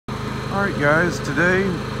Alright guys, today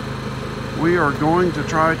we are going to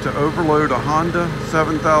try to overload a Honda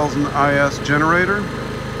 7000 IS generator.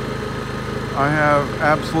 I have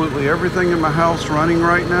absolutely everything in my house running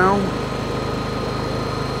right now.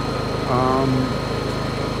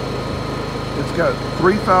 It's got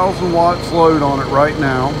 3,000 watts load on it right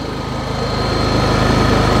now.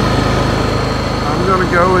 I'm going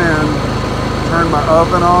to go in, turn my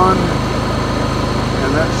oven on,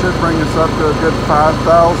 and that should bring us up to a good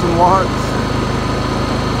 5,000 watts.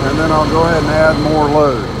 And then I'll go ahead and add more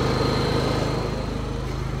load.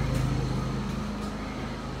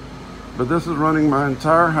 But this is running my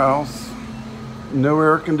entire house. No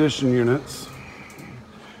air conditioning units.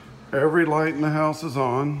 Every light in the house is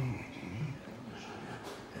on.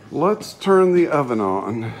 Let's turn the oven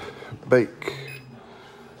on. Bake.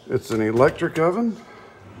 It's an electric oven.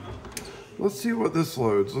 Let's see what this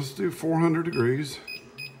loads. Let's do 400 degrees.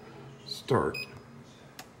 Start.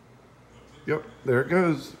 Yep, there it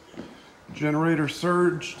goes. Generator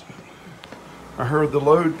surged. I heard the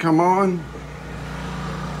load come on.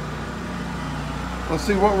 Let's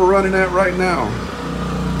see what we're running at right now.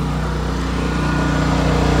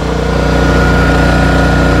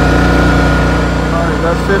 Alright,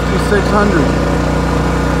 that's 5,600.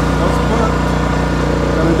 Let's put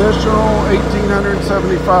an additional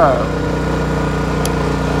 1,875.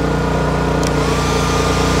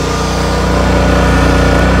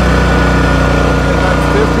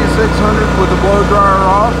 600 with the blow dryer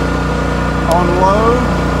off. On low,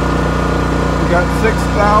 we got 6,000.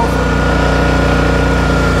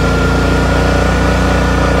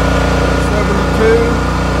 72.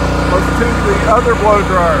 Let's do the other blow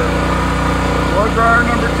dryer. Blow dryer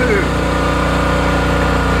number 2.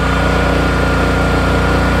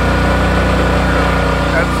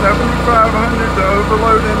 At 7,500, the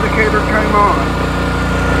overload indicator came on.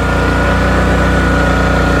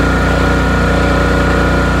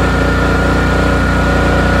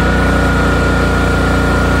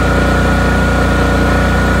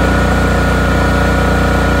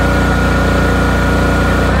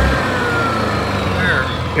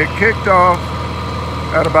 It kicked off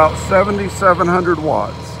at about 7,700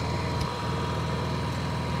 watts.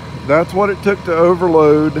 That's what it took to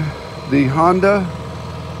overload the Honda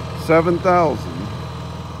 7000.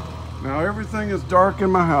 Now everything is dark in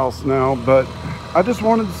my house now, but I just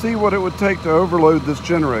wanted to see what it would take to overload this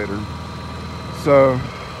generator. So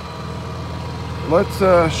let's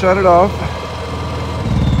shut it off,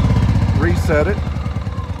 reset it.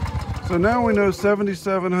 So now we know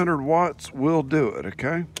 7,700 watts will do it,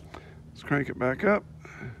 okay? Let's crank it back up.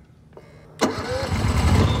 Okay,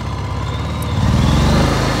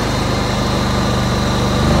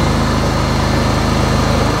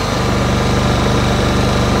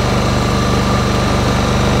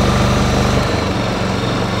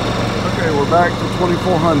 we're back to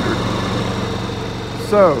 2,400.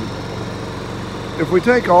 So, if we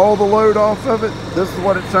take all the load off of it, this is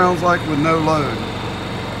what it sounds like with no load.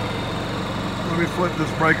 Let me flip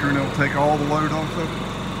this breaker and it'll take all the load off of it.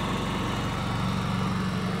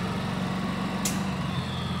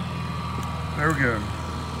 There we go.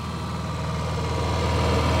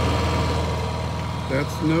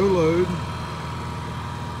 That's no load.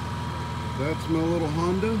 That's my little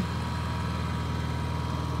Honda.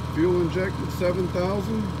 Fuel injected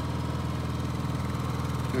 7,000.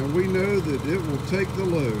 And we know that it will take the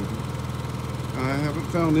load. I haven't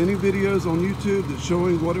found any videos on YouTube that's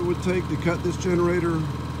showing what it would take to cut this generator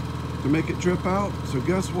to make it trip out. So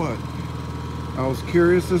guess what? I was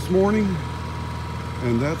curious this morning,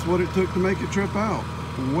 and that's what it took to make it trip out.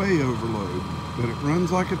 Way overload. But it runs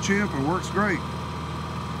like a champ and works great.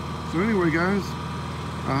 So anyway guys,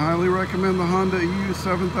 I highly recommend the Honda EU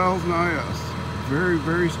 7000 IS. Very,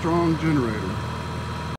 very strong generator.